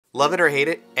Love it or hate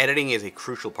it, editing is a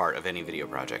crucial part of any video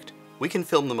project. We can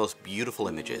film the most beautiful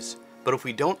images, but if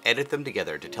we don't edit them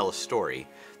together to tell a story,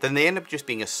 then they end up just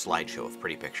being a slideshow of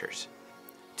pretty pictures.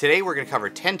 Today we're going to cover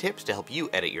 10 tips to help you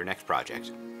edit your next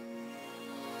project.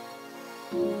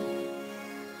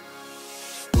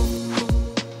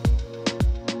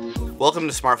 Welcome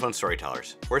to Smartphone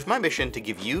Storytellers, where it's my mission to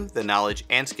give you the knowledge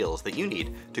and skills that you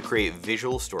need to create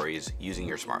visual stories using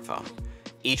your smartphone.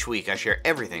 Each week I share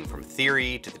everything from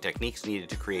theory to the techniques needed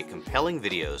to create compelling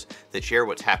videos that share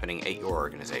what's happening at your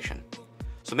organization.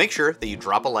 So make sure that you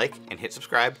drop a like and hit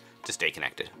subscribe to stay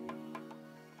connected.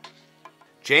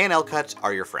 J&L cuts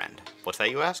are your friend. What's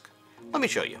that, you ask? Let me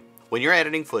show you. When you're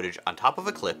editing footage on top of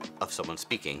a clip of someone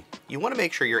speaking, you want to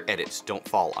make sure your edits don't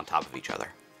fall on top of each other.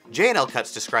 J&L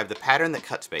cuts describe the pattern that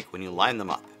cuts make when you line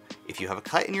them up. If you have a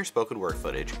cut in your spoken word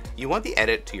footage, you want the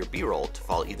edit to your B-roll to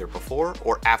fall either before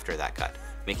or after that cut,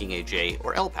 making a J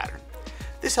or L pattern.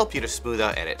 This helps you to smooth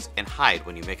out edits and hide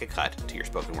when you make a cut to your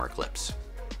spoken word clips.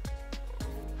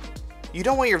 You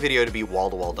don't want your video to be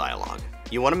wall-to-wall dialogue.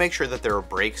 You want to make sure that there are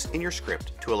breaks in your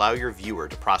script to allow your viewer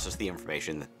to process the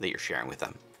information that you're sharing with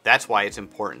them. That's why it's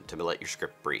important to let your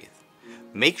script breathe.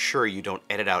 Make sure you don't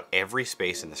edit out every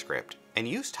space in the script, and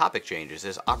use topic changes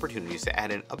as opportunities to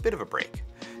add in a bit of a break.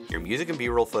 Your music and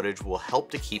B-roll footage will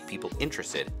help to keep people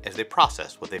interested as they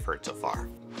process what they've heard so far.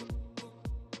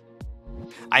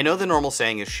 I know the normal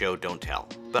saying is show, don't tell,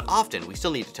 but often we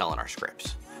still need to tell in our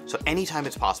scripts. So anytime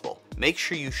it's possible, make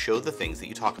sure you show the things that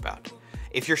you talk about.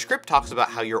 If your script talks about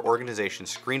how your organization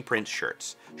screen prints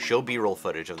shirts, show B-roll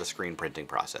footage of the screen printing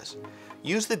process.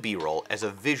 Use the B-roll as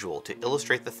a visual to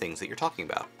illustrate the things that you're talking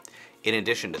about. In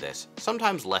addition to this,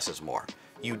 sometimes less is more.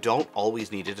 You don't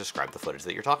always need to describe the footage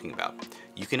that you're talking about.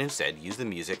 You can instead use the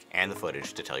music and the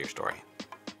footage to tell your story.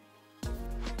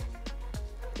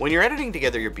 When you're editing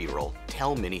together your B-roll,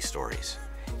 tell mini stories.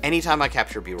 Anytime I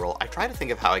capture B-roll, I try to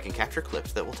think of how I can capture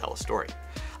clips that will tell a story.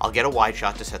 I'll get a wide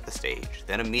shot to set the stage,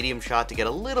 then a medium shot to get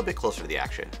a little bit closer to the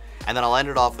action, and then I'll end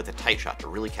it off with a tight shot to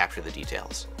really capture the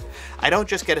details. I don't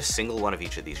just get a single one of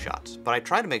each of these shots, but I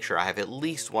try to make sure I have at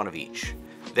least one of each.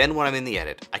 Then when I'm in the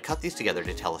edit, I cut these together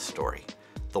to tell a story.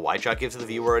 The wide shot gives the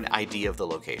viewer an idea of the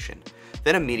location.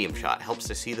 Then a medium shot helps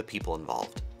to see the people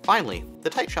involved. Finally, the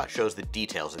tight shot shows the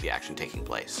details of the action taking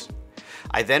place.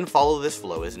 I then follow this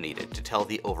flow as needed to tell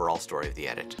the overall story of the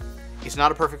edit. It's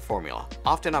not a perfect formula.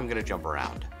 Often I'm going to jump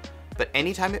around. But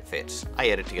anytime it fits, I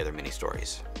edit together mini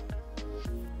stories.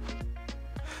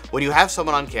 When you have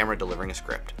someone on camera delivering a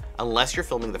script, unless you're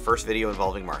filming the first video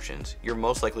involving Martians, you're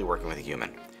most likely working with a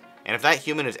human. And if that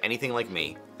human is anything like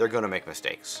me, they're going to make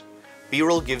mistakes.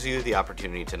 B-roll gives you the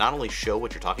opportunity to not only show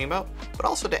what you're talking about, but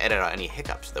also to edit out any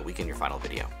hiccups that weaken your final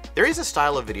video. There is a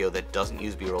style of video that doesn't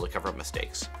use B-roll to cover up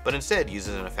mistakes, but instead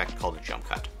uses an effect called a jump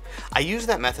cut. I use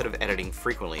that method of editing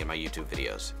frequently in my YouTube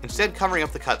videos, instead covering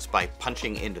up the cuts by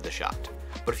punching into the shot.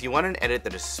 But if you want an edit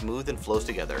that is smooth and flows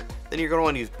together, then you're going to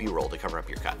want to use B-roll to cover up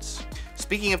your cuts.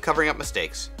 Speaking of covering up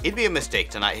mistakes, it'd be a mistake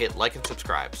to not hit like and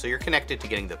subscribe so you're connected to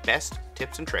getting the best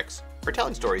tips and tricks for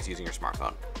telling stories using your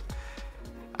smartphone.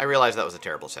 I realize that was a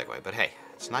terrible segue, but hey,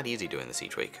 it's not easy doing this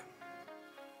each week.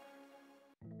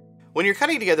 When you're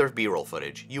cutting together B-roll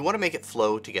footage, you want to make it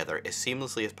flow together as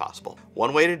seamlessly as possible.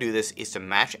 One way to do this is to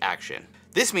match action.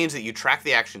 This means that you track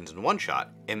the actions in one shot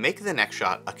and make the next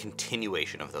shot a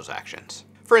continuation of those actions.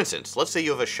 For instance, let's say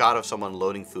you have a shot of someone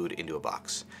loading food into a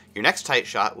box. Your next tight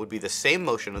shot would be the same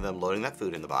motion of them loading that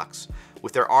food in the box,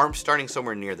 with their arms starting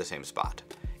somewhere near the same spot.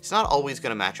 It's not always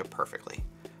going to match up perfectly,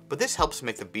 but this helps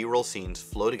make the B-roll scenes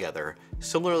flow together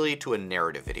similarly to a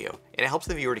narrative video, and it helps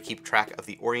the viewer to keep track of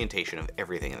the orientation of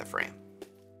everything in the frame.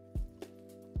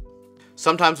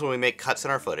 Sometimes when we make cuts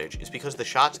in our footage, it's because the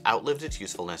shot's outlived its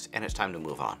usefulness and it's time to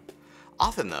move on.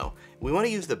 Often though, we want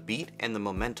to use the beat and the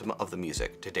momentum of the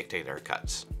music to dictate our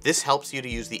cuts. This helps you to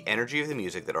use the energy of the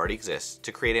music that already exists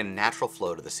to create a natural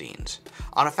flow to the scenes.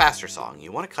 On a faster song,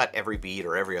 you want to cut every beat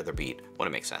or every other beat when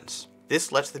it makes sense.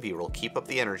 This lets the B-roll keep up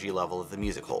the energy level that the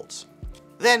music holds.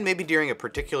 Then, maybe during a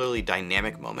particularly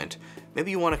dynamic moment,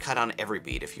 maybe you want to cut on every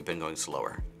beat if you've been going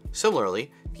slower.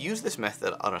 Similarly, if you use this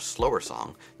method on a slower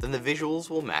song, then the visuals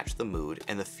will match the mood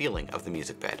and the feeling of the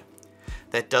music bed.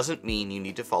 That doesn't mean you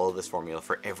need to follow this formula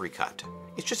for every cut.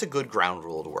 It's just a good ground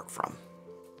rule to work from.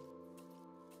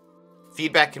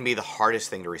 Feedback can be the hardest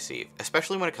thing to receive,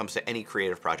 especially when it comes to any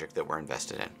creative project that we're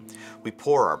invested in. We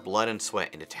pour our blood and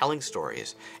sweat into telling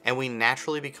stories, and we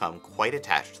naturally become quite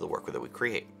attached to the work that we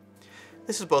create.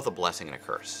 This is both a blessing and a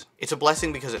curse. It's a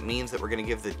blessing because it means that we're going to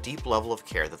give the deep level of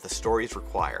care that the stories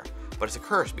require, but it's a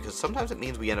curse because sometimes it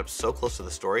means we end up so close to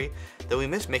the story that we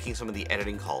miss making some of the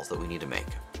editing calls that we need to make.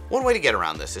 One way to get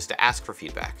around this is to ask for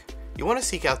feedback. You want to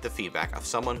seek out the feedback of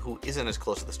someone who isn't as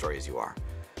close to the story as you are.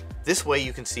 This way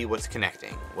you can see what's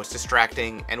connecting, what's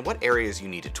distracting, and what areas you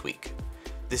need to tweak.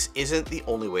 This isn't the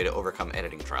only way to overcome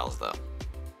editing trials though.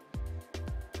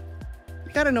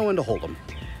 You gotta know when to hold them,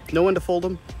 know when to fold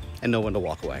them, and know when to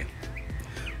walk away.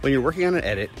 When you're working on an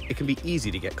edit, it can be easy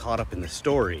to get caught up in the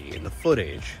story, in the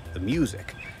footage, the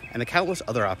music, and the countless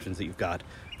other options that you've got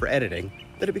for editing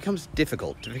that it becomes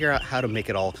difficult to figure out how to make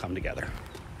it all come together.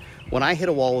 When I hit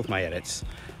a wall with my edits,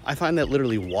 I find that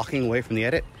literally walking away from the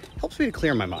edit helps me to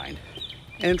clear my mind.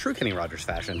 And in true Kenny Rogers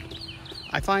fashion,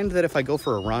 I find that if I go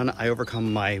for a run, I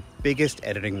overcome my biggest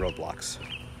editing roadblocks.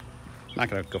 I'm not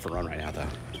gonna go for a run right now though.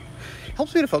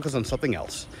 Helps me to focus on something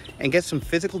else and get some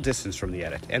physical distance from the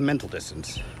edit and mental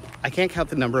distance. I can't count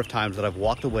the number of times that I've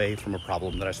walked away from a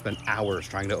problem that I spent hours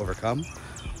trying to overcome,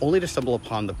 only to stumble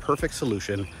upon the perfect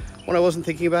solution when I wasn't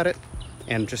thinking about it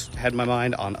and just had my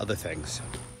mind on other things.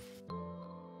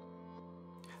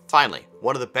 Finally,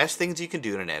 one of the best things you can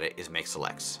do in an edit is make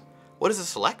selects. What is a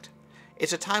select?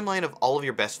 It's a timeline of all of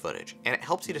your best footage, and it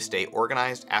helps you to stay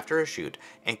organized after a shoot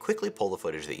and quickly pull the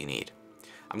footage that you need.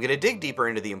 I'm going to dig deeper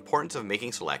into the importance of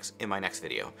making selects in my next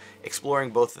video,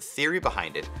 exploring both the theory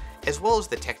behind it, as well as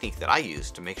the technique that I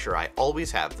use to make sure I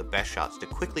always have the best shots to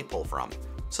quickly pull from,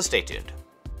 so stay tuned.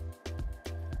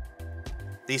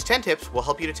 These 10 tips will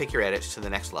help you to take your edits to the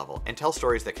next level and tell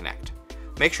stories that connect.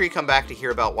 Make sure you come back to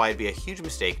hear about why it'd be a huge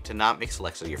mistake to not make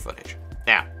selects of your footage.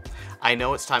 Now, I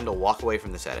know it's time to walk away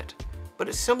from this edit, but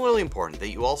it's similarly important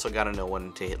that you also gotta know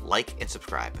when to hit like and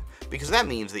subscribe, because that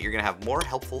means that you're gonna have more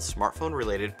helpful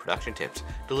smartphone-related production tips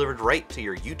delivered right to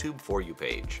your YouTube For You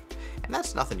page. And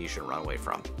that's nothing you should run away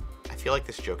from. I feel like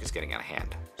this joke is getting out of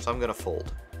hand, so I'm gonna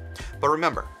fold. But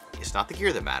remember, it's not the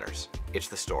gear that matters, it's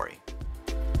the story.